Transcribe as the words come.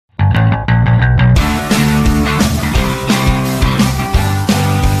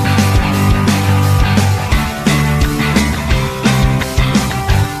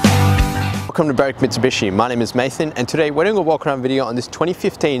Welcome to Barrick Mitsubishi. My name is Nathan and today we're doing a walk around video on this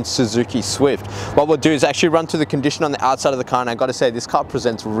 2015 Suzuki Swift. What we'll do is actually run through the condition on the outside of the car, and I gotta say this car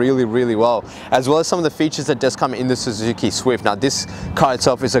presents really well, as well as some of the features that does come in the Suzuki Swift. Now this car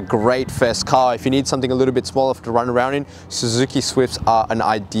itself is a great first car. If you need something a little bit smaller to run around in, Suzuki Swifts are an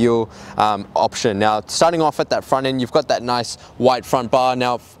ideal option. Now starting off at that front end, you've got that nice white front bar.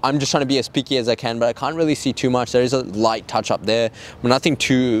 Now I'm just trying to be as picky as I can, but I can't really see too much. There is a light touch up there, but nothing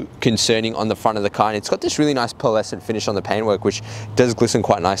too concerning on the front of the car, and it's got this really nice pearlescent finish on the paintwork, which does glisten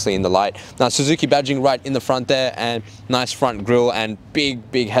quite nicely in the light. Now Suzuki badging right in the front there, and nice front grille and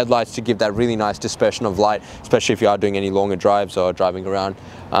big headlights to give that really nice dispersion of light, especially if you are doing any longer drives or driving around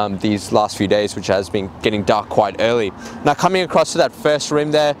these last few days, which has been getting dark quite early. Now coming across to that first rim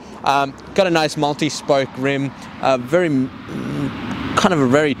there, got a nice multi-spoke rim, kind of a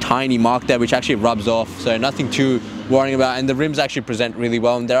very tiny mark there which actually rubs off, so nothing too worrying about, and the rims actually present really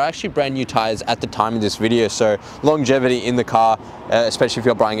well, and they're actually brand new tires at the time of this video, so longevity in the car, especially if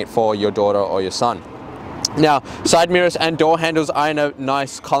you're buying it for your daughter or your son. Now side mirrors and door handles are in a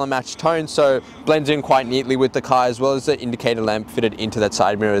nice color match tone, so blends in quite neatly with the car, as well as the indicator lamp fitted into that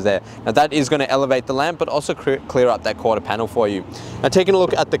side mirror there. Now that is going to elevate the lamp but also clear up that quarter panel for you. Now taking a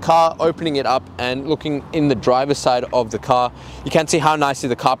look at the car, opening it up and looking in the driver's side of the car, you can see how nicely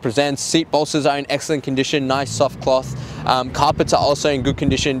the car presents. Seat bolsters are in excellent condition, nice soft cloth. Carpets are also in good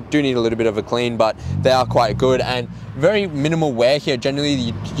condition, do need a little bit of a clean, but they are quite good, and very minimal wear here.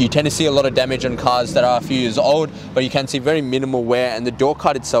 Generally you tend to see a lot of damage on cars that are a few years old, but you can see very minimal wear, and the door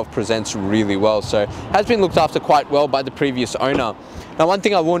card itself presents really well, so has been looked after quite well by the previous owner. Now one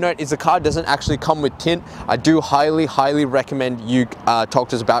thing I will note is the car doesn't actually come with tint. I do highly recommend you talk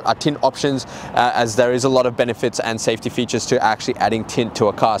to us about our tint options, as there is a lot of benefits and safety features to actually adding tint to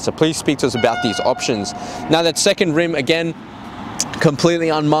a car, so please speak to us about these options. Now that second rim, again, completely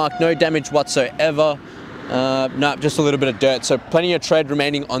unmarked, no damage whatsoever. No, just a little bit of dirt, so plenty of tread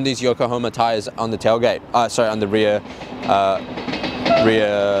remaining on these Yokohama tires on the tailgate, on the rear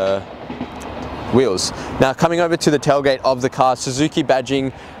wheels. Now coming over to the tailgate of the car, Suzuki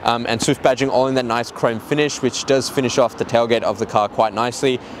badging and Swift badging all in that nice chrome finish, which does finish off the tailgate of the car quite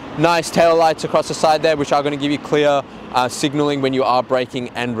nicely. Nice tail lights across the side there, which are going to give you clear signaling when you are braking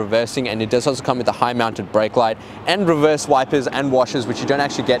and reversing, and it does also come with a high mounted brake light and reverse wipers and washers, which you don't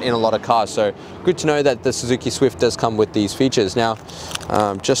actually get in a lot of cars, so good to know that the Suzuki Swift does come with these features. Now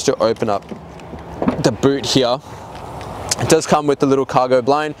just to open up the boot here, it does come with the little cargo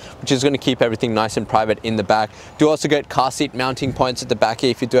blind, which is going to keep everything nice and private in the back. Do also get car seat mounting points at the back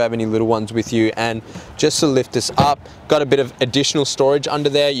here if you do have any little ones with you, and just to lift this up, got a bit of additional storage under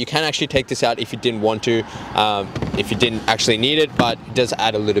there. You can actually take this out if you didn't want to, if you didn't actually need it, but it does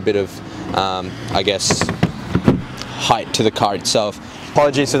add a little bit of, I guess, height to the car itself.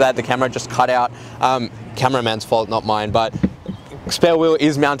 Apologies for that, the camera just cut out. Cameraman's fault, not mine, but spare wheel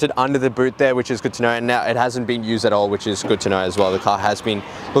is mounted under the boot there, which is good to know, and now it hasn't been used at all, which is good to know as well. The car has been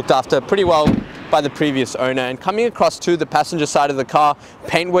looked after pretty well by the previous owner. And coming across to the passenger side of the car,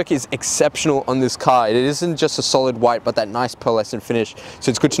 paintwork is exceptional on this car. It isn't just a solid white, but that nice pearlescent finish, so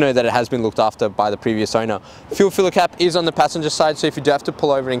it's good to know that it has been looked after by the previous owner. Fuel filler cap is on the passenger side, so if you do have to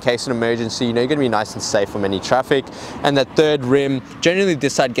pull over in case of an emergency, you know you're going to be nice and safe from any traffic. And that third rim, generally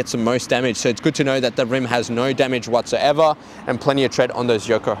this side gets the most damage, so it's good to know that the rim has no damage whatsoever and plenty of tread on those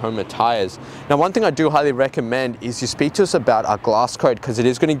Yokohama tires. Now one thing I do highly recommend is you speak to us about our glass coat, because it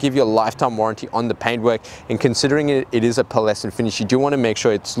is going to give you a lifetime warranty on the paintwork, and considering it is a pearlescent finish, you do want to make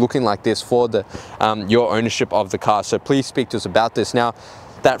sure it's looking like this for the your ownership of the car, so please speak to us about this. Now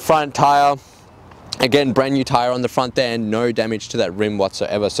that front tire, again, brand new tire on the front there and no damage to that rim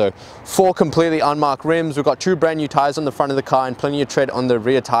whatsoever, so 4 completely unmarked rims. We've got 2 brand new tires on the front of the car and plenty of tread on the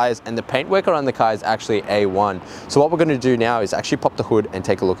rear tires, and the paintwork around the car is actually A1. So what we're going to do now is actually pop the hood and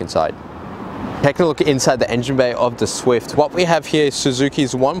take a look inside. Taking a look inside the engine bay of the Swift, what we have here is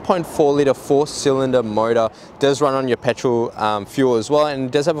Suzuki's 1.4 litre 4-cylinder motor. It does run on your petrol fuel as well, and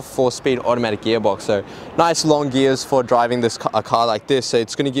it does have a 4-speed automatic gearbox, so nice long gears for driving a car like this, so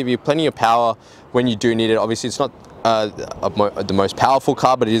it's going to give you plenty of power when you do need it. Obviously it's not the most powerful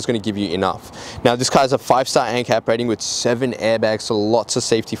car, but it is going to give you enough. Now this car has a 5-star ANCAP rating with 7 airbags, so lots of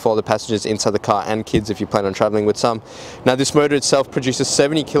safety for the passengers inside the car and kids if you plan on traveling with some. Now this motor itself produces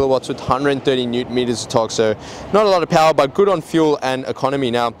 70 kilowatts with 130 newton meters of torque, so not a lot of power, but good on fuel and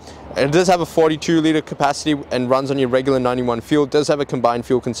economy. Now it does have a 42 litre capacity and runs on your regular 91 fuel. It does have a combined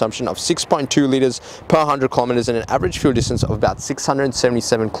fuel consumption of 6.2 litres per 100 kilometers and an average fuel distance of about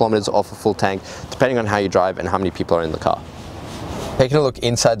 677 kilometers off a full tank, depending on how you drive and how many people are in the car. Taking a look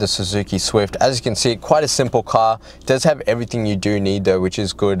inside the Suzuki Swift, as you can see, quite a simple car. It does have everything you do need though, which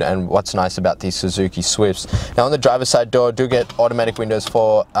is good, and what's nice about these Suzuki Swifts. Now on the driver's side door, do get automatic windows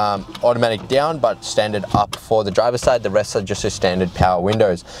for automatic down, but standard up for the driver's side. The rest are just your standard power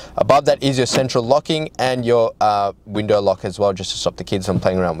windows. Above that is your central locking and your window lock as well, just to stop the kids from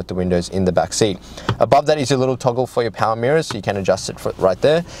playing around with the windows in the back seat. Above that is your little toggle for your power mirrors, so you can adjust it right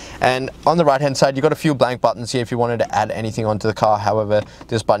there. And on the right hand side, you've got a few blank buttons here if you wanted to add anything onto the car. However,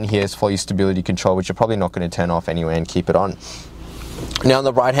 this button here is for your stability control, which you're probably not going to turn off anyway, and keep it on. Now on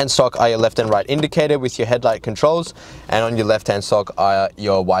the right hand stock are your left and right indicator with your headlight controls, and on your left hand stock are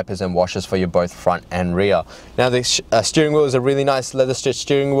your wipers and washers for your both front and rear. Now the steering wheel is a really nice leather stitch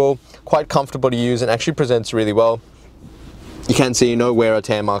steering wheel, quite comfortable to use and actually presents really well. You can see no wear or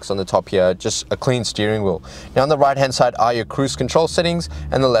tear marks on the top here, just a clean steering wheel. Now on the right hand side are your cruise control settings,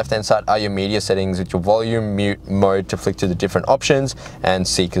 and the left hand side are your media settings with your volume, mute, mode to flick to the different options, and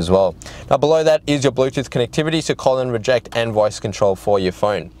seek as well. Now below that is your Bluetooth connectivity, so call and reject and voice control for your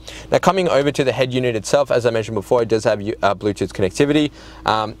phone. Now coming over to the head unit itself, as I mentioned before, it does have Bluetooth connectivity,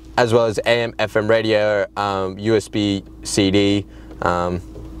 as well as AM, FM radio, USB, CD,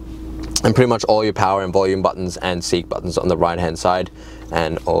 and pretty much all your power and volume buttons and seek buttons on the right hand side,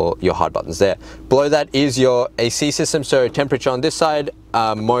 and all your hard buttons there. Below that is your AC system, so temperature on this side,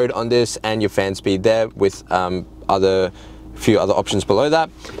 mode on this, and your fan speed there, with few other options below that,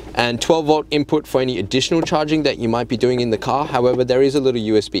 and 12 volt input for any additional charging that you might be doing in the car. However, there is a little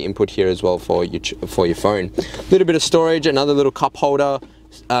USB input here as well for your phone. A little bit of storage, another little cup holder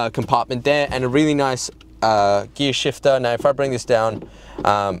compartment there, and a really nice gear shifter. Now if I bring this down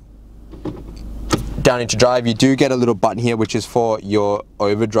into drive, you do get a little button here which is for your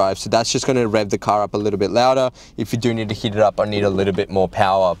overdrive, so that's just going to rev the car up a little bit louder if you do need to heat it up or need a little bit more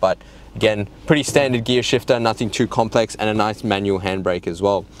power. But again, pretty standard gear shifter, nothing too complex, and a nice manual handbrake as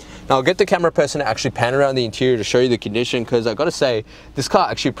well. Now I'll get the camera person to actually pan around the interior to show you the condition, because I've got to say this car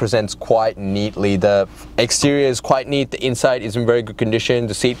actually presents quite neatly. The exterior is quite neat, the inside is in very good condition,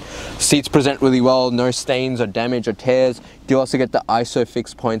 the seats present really well, no stains or damage or tears. You do also get the ISO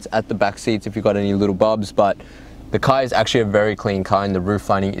fixed points at the back seats if you've got any little bubs, but the car is actually a very clean car, and the roof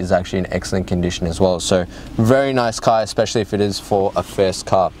lining is actually in excellent condition as well. So very nice car, especially if it is for a first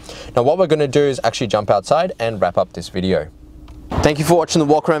car. Now what we're going to do is actually jump outside and wrap up this video. Thank you for watching the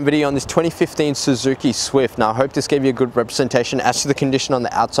walk around video on this 2015 Suzuki Swift. Now I hope this gave you a good representation as to the condition on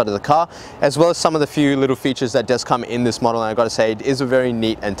the outside of the car, as well as some of the few little features that does come in this model, and I've got to say it is a very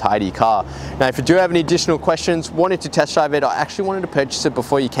neat and tidy car. Now if you do have any additional questions, wanted to test drive it, or actually wanted to purchase it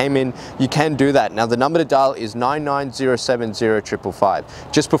before you came in, you can do that. Now the number to dial is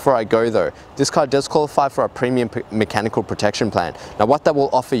 9907055. Just before I go though, this car does qualify for our premium mechanical protection plan. Now what that will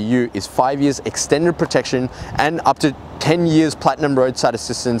offer you is 5 years extended protection and up to 10 years platinum roadside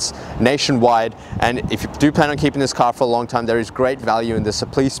assistance nationwide. And if you do plan on keeping this car for a long time, there is great value in this, so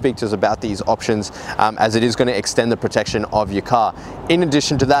please speak to us about these options, as it is going to extend the protection of your car. In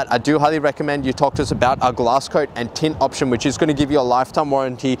addition to that, I do highly recommend you talk to us about our glass coat and tint option, which is going to give you a lifetime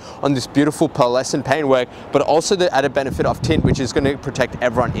warranty on this beautiful pearlescent paintwork, but also the added benefit of tint, which is going to protect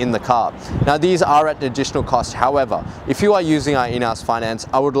everyone in the car. Now these are at an additional cost. However, if you are using our in-house finance,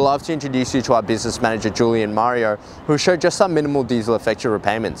 I would love to introduce you to our business manager Julie and Mario, who will show just some minimal diesel effective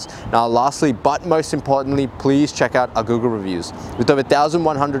repayments. Now lastly, but most importantly, please check out our Google reviews. With over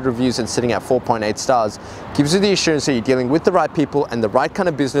 1,100 reviews and sitting at 4.8 stars, gives you the assurance that you're dealing with the right people and the right kind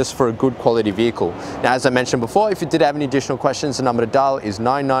of business for a good quality vehicle. Now as I mentioned before, if you did have any additional questions, the number to dial is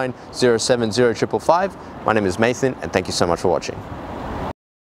 9907055. My name is Nathan, and thank you so much for watching.